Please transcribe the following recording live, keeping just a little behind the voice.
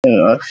in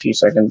a few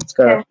seconds. Let's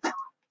go. Okay.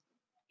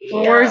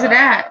 Well, where is it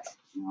at?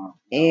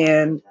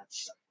 And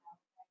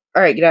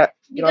alright, get out.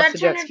 Get off the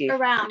jet ski.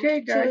 Around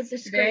Okay, guys. to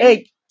the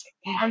Today,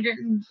 Hey, I'm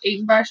getting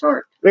eaten by a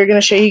shark. we're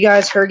gonna show you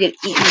guys her get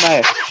eaten by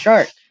a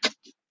shark.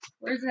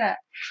 Where's that?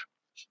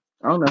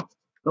 I don't know.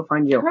 Go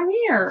find you. Come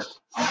here.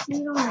 I see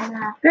it on the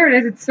map. There it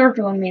is. It's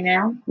circling me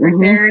now. Right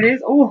Mhm. there it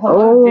is. Oh,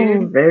 hello, Oh,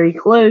 dude. very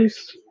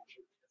close.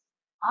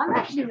 I'm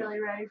actually really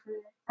ready for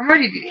this. I'm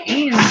ready to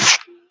end.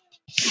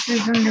 This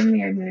is under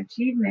me as an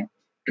achievement.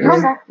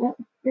 Yeah.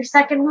 Your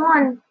second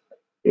one.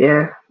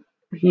 Yeah.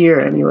 Here,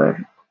 anyway.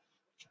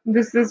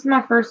 This is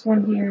my first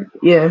one here.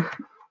 Yeah.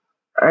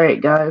 Alright,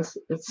 guys.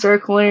 It's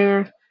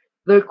circling.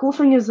 The cool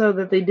thing is, though,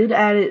 that they did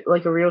add it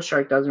like a real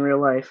shark does in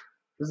real life.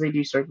 Because they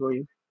do circle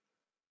you.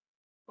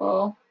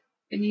 Well,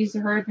 it needs to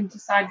hurry up and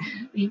decide to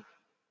eat me.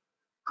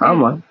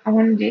 Come on. I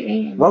wanted to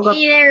end. Walk up.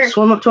 Here.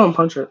 Swim up to him,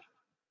 punch it.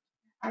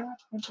 I don't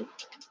punch it.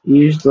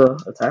 Use the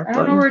attack I don't know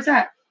button. where it's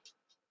at.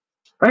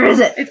 Where is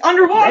it? It's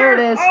underwater. There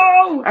it is.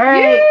 Oh,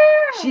 Alright.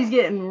 yeah. She's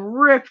getting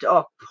ripped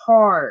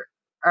apart.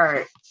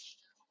 Alright.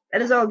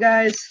 That is all,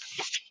 guys.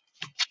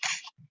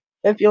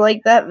 If you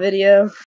like that video,